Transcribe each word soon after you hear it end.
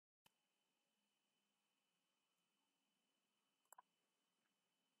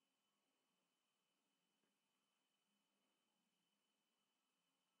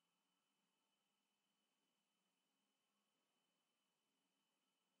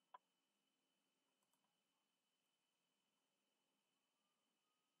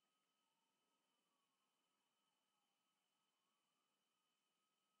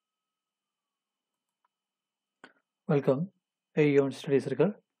Welcome, AEON'S Study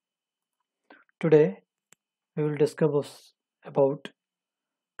Circle. Today we will discuss about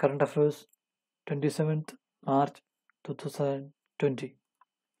current affairs 27th March 2020.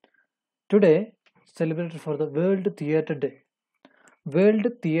 Today celebrated for the World Theatre Day. World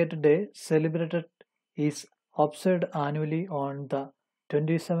Theatre Day celebrated is observed annually on the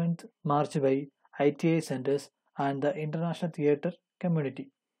 27th March by ITA centers and the international theatre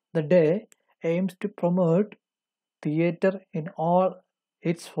community. The day aims to promote theatre in all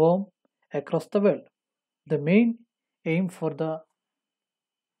its forms across the world. The main aim for the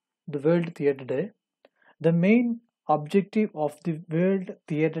World Theatre Day, the main objective of the World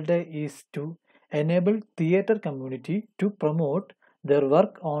Theatre Day is to enable theatre community to promote their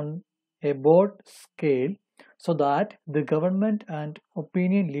work on a broad scale so that the government and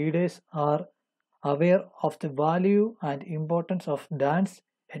opinion leaders are aware of the value and importance of dance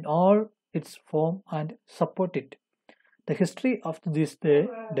in all its form and support it. The history of this day.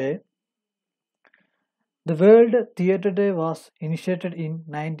 The World Theatre Day was initiated in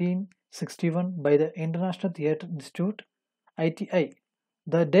 1961 by the International Theatre Institute (ITI).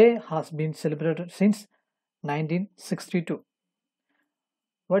 The day has been celebrated since 1962.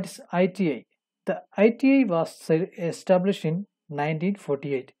 What is ITI? The ITI was established in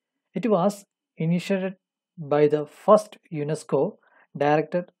 1948. It was initiated by the first UNESCO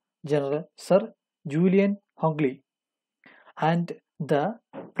Director General Sir Julian Hongley and the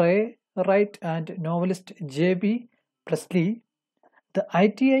playwright and novelist J.B. Presley. The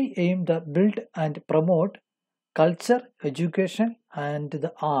ITI aimed to build and promote culture, education, and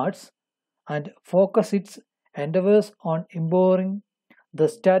the arts and focus its endeavors on improving the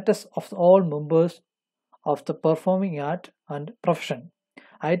status of all members of the performing art and profession.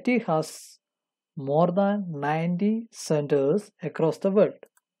 IT has more than 90 centers across the world.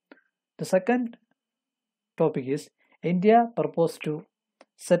 The second topic is India proposed to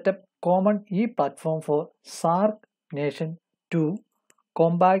set up common e-platform for SAARC nation to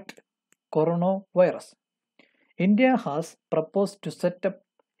combat coronavirus. India has proposed to set up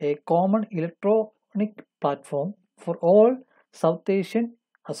a common electronic platform for all South Asian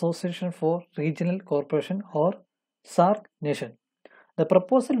Association for Regional Cooperation or SAARC nation. The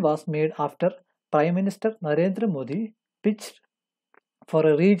proposal was made after Prime Minister Narendra Modi pitched for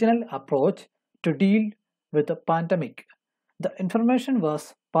a regional approach to deal with the pandemic. The information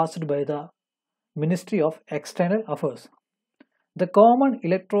was passed by the Ministry of External Affairs. The Common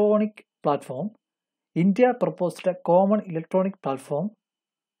Electronic Platform. India proposed a common electronic platform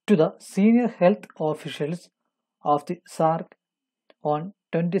to the senior health officials of the SAARC on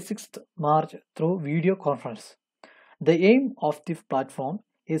 26th March through video conference. The aim of the platform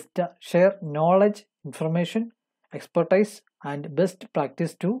is to share knowledge, information, expertise, and best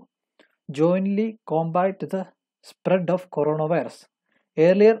practice to jointly combat the spread of coronavirus.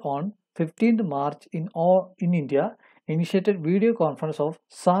 Earlier on 15th March in India, initiated video conference of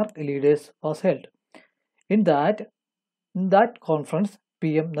SAARC leaders was held. In that conference,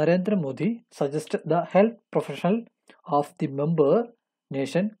 PM Narendra Modi suggested the health professional of the member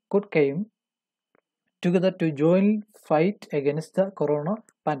nation could come together to jointly fight against the corona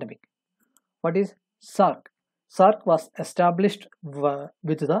pandemic. What is SAARC? SAARC was established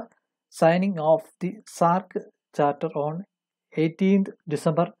with the signing of the SAARC Charter on 18th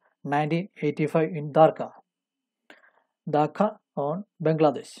December 1985 in Dhaka on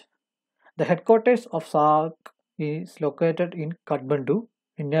Bangladesh. The headquarters of SAARC is located in Kathmandu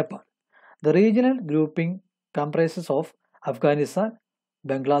in Nepal. The regional grouping comprises of Afghanistan,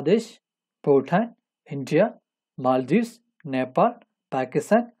 Bangladesh, Bhutan, India, Maldives, Nepal,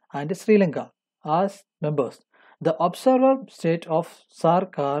 Pakistan, and Sri Lanka as members. The observer states of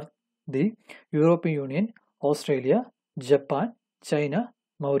SAARC are the European Union, Australia, Japan, China,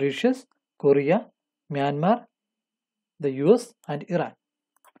 Mauritius, Korea, Myanmar, the US, and Iran.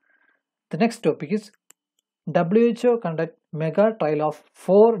 The next topic is WHO conduct mega trial of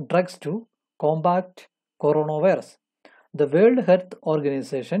 4 drugs to combat coronavirus. The World Health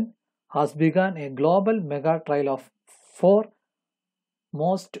Organization has begun a global mega trial of 4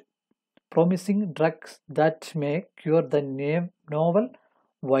 most promising drugs that may cure the novel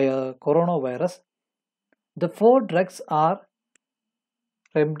coronavirus. The 4 drugs are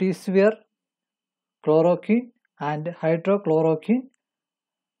remdesivir, chloroquine, and hydrochloroquine,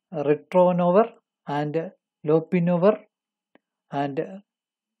 ritonavir, and lopinavir, and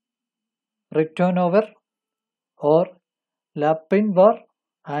ritonavir, or lapinavir,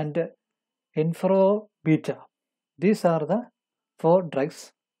 and infrobeta. These are the 4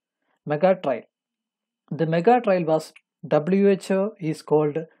 drugs mega trial. The mega trial was WHO is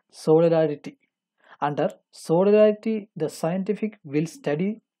called Solidarity Under solidarity, the scientific will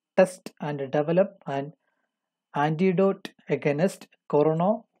study, test, and develop an antidote against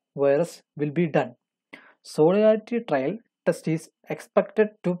coronavirus will be done. Solidarity trial test is expected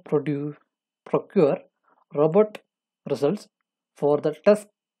to procure robust results. For the test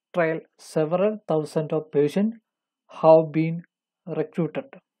trial, several thousand of patients have been recruited.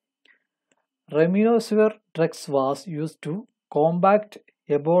 Remdesivir drugs was used to combat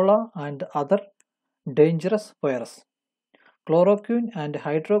Ebola and other dangerous viruses. Chloroquine and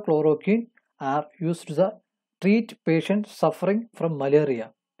hydrochloroquine are used to treat patients suffering from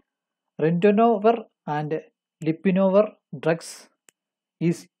malaria. Ritonavir and lopinavir drugs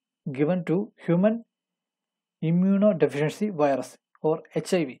is given to human immunodeficiency virus or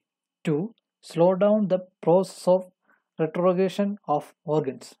HIV to slow down the process of retrogression of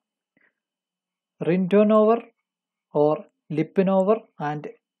organs. Ritonavir or lopinavir and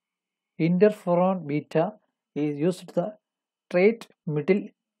interferon beta is used to treat Middle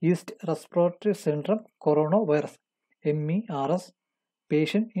East Respiratory Syndrome coronavirus MERS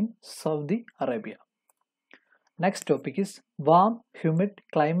patient in Saudi Arabia. Next topic is warm, humid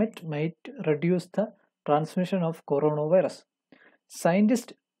climate might reduce the transmission of coronavirus.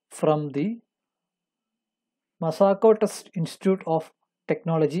 Scientists from the Massachusetts Institute of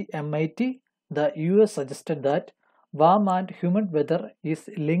Technology MIT, the US suggested that warm and humid weather is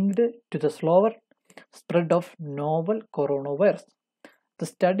linked to the slower spread of novel coronavirus. The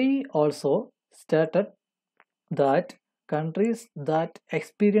study also stated that countries that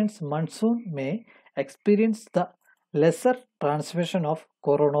experience monsoon may experience the lesser transmission of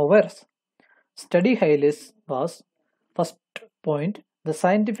coronavirus. Study highlights was first point the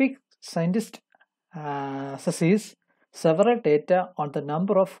scientist sees several data on the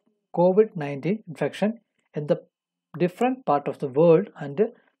number of COVID-19 infection in the different part of the world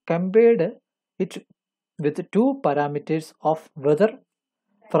and compared it with two parameters of weather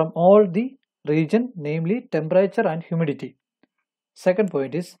from all the region, namely temperature and humidity. Second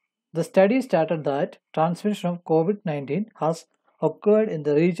point is the study stated that transmission of COVID-19 has occurred in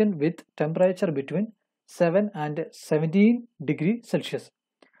the region with temperature between 7 and 17 degrees Celsius.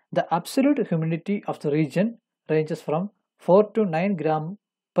 The absolute humidity of the region ranges from 4 to 9 gram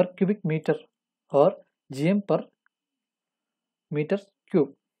per cubic meter or gm per meter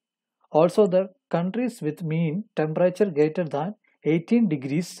cube. Also, the countries with mean temperature greater than 18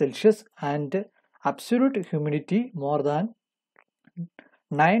 degrees Celsius and absolute humidity more than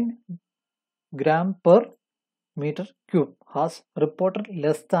 9 gram per meter cube has reported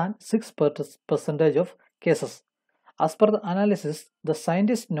less than 6% of cases. As per the analysis, the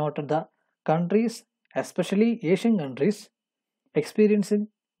scientists noted the countries, especially Asian countries, experiencing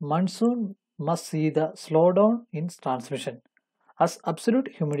monsoon must see the slowdown in transmission, as absolute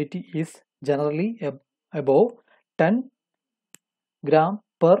humidity is generally above 10 gram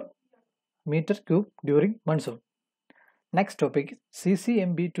per meter cube during monsoon. Next topic,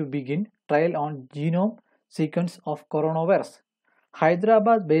 CCMB to begin trial on genome sequence of coronavirus.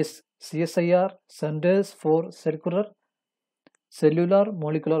 Hyderabad-based CSIR Centers for Cellular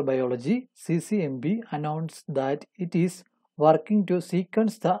Molecular Biology (CCMB) announced that it is working to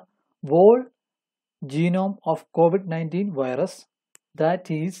sequence the whole genome of COVID-19 virus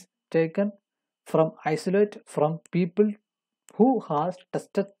that is taken from isolate from people who has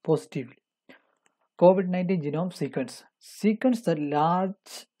tested positively. COVID-19 genome sequence. Sequence the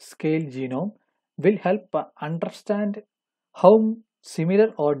large-scale genome will help understand how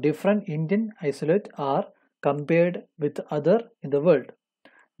similar or different Indian isolate are compared with other in the world.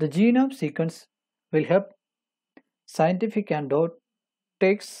 The genome sequence will help scientific and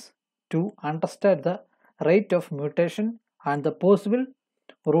takes to understand the rate of mutation and the possible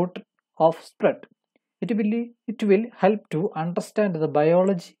route of spread. It will help to understand the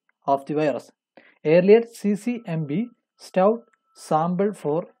biology of the virus. Earlier, CCMB stored sample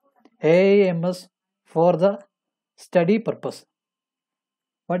for AEON'S for the study purpose.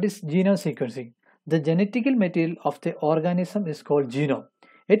 What is genome sequencing? The genetic material of the organism is called genome.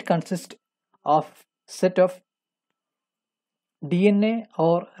 It consists of set of DNA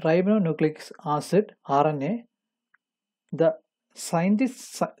or ribonucleic acid RNA. The science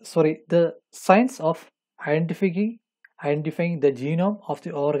of identifying the genome of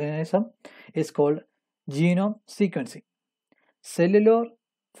the organism is called genome sequencing.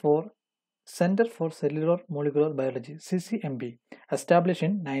 Center for Cellular Molecular Biology (CCMB), established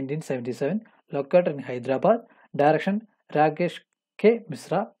in 1977, located in Hyderabad, direction Rakesh K.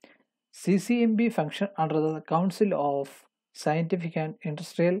 Misra. CCMB function under the Council of Scientific and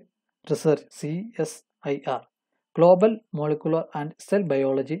Industrial Research (CSIR), Global Molecular and Cell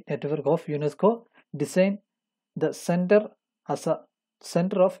Biology Network of UNESCO, design the center as a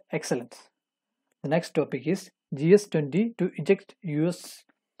center of excellence. The next topic is GS20 to inject US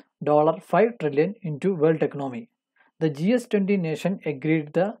dollar 5 trillion into world economy. The GS20 nation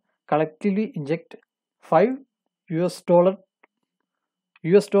agreed to collectively inject 5 US dollar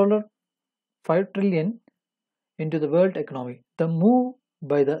 5 trillion into the world economy. The move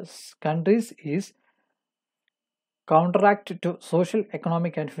by the countries is counteract to social,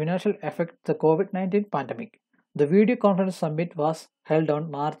 economic and financial effects of the COVID-19 pandemic. The video conference summit was held on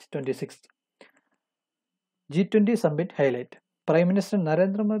March 26th. G20 summit highlight. Prime Minister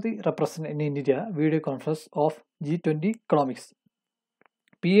Narendra Modi represented in India video conference of G20 economics.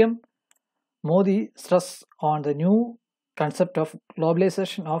 PM Modi stressed on the new concept of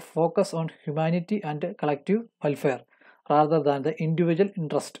globalization of focus on humanity and collective welfare rather than the individual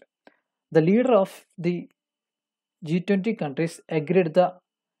interest. The leader of the G20 countries agreed to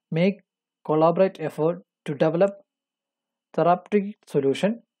make collaborate effort to develop therapeutic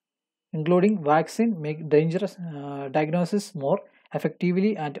solution, including vaccine, make dangerous diagnosis more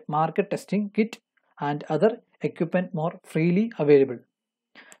effectively and market testing kit and other equipment more freely available.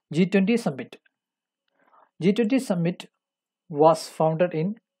 G20 Summit. G20 Summit was founded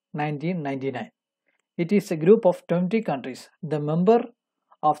in 1999. It is a group of 20 countries. The member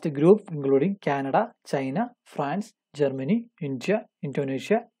of the group including Canada, China, France, Germany, India,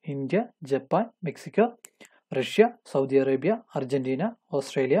 Indonesia, Japan, Mexico, Russia, Saudi Arabia, Argentina,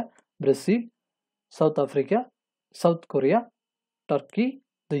 Australia, Brazil, South Africa, South Korea, Turkey,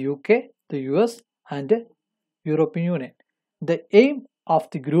 the UK, the US and the European Union. The aim of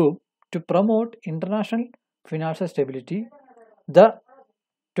the group to promote international financial stability. The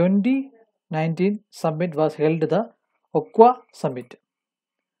 2019 summit was held the Okwa Summit.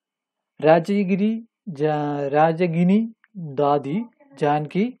 Rajagini Dadi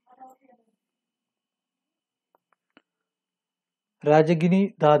Janki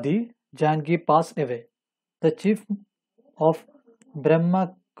Rajagini Dadi Janki passed away. The chief of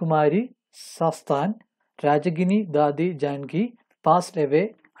Brahma Kumari Sasthan, Rajagini Dadi Janki, passed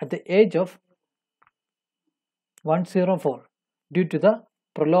away at the age of 104 due to the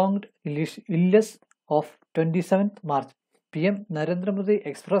prolonged illness of 27th March. PM Narendra Modi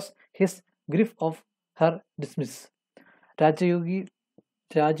expressed his grief of her dismiss. Rajagini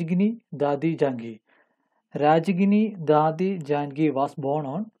Dadi Janki. Rajagini Dadi Janki was born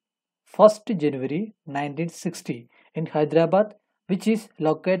on 1st January 1960 in Hyderabad, which is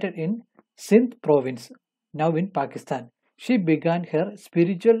located in Sindh province, now in Pakistan. She began her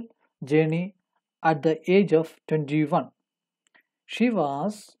spiritual journey at the age of 21. She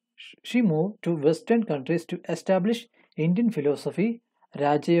moved to Western countries to establish Indian philosophy,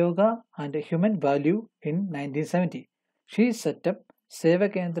 Raja Yoga and human value in 1970. She set up Seva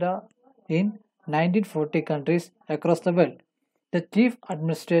Kendra in 1940 countries across the world. The chief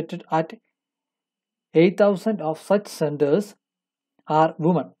administrator at 8,000 of such centers are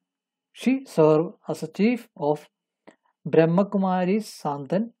women. She served as a chief of Brahmakumari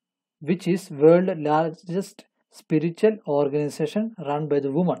Santan, which is world's largest spiritual organization run by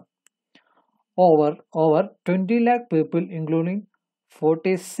the women. Over 20 lakh people, including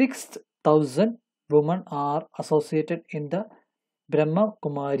 46,000 women, are associated in the Brahma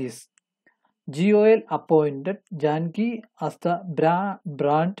Kumaris. GOL appointed Janki as the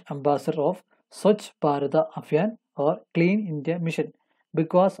brand ambassador of Swachh Bharata Abhiyan or Clean India Mission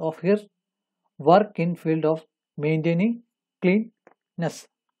because of her work in field of maintaining cleanness.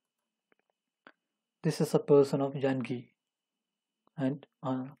 This is a person of Janki and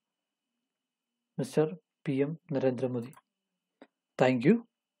Mr. PM Narendra Modi. Thank you.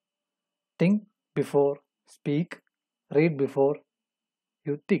 Think before speak, read before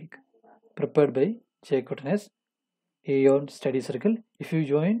you think. Prepared by J. Cottanes, AEON'S Study Circle. If you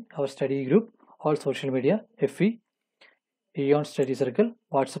join our study group, all social media, FE, AEON'S Study Circle,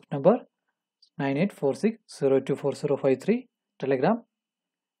 WhatsApp number 9846024053, Telegram,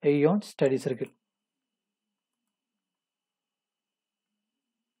 AEON'S Study Circle.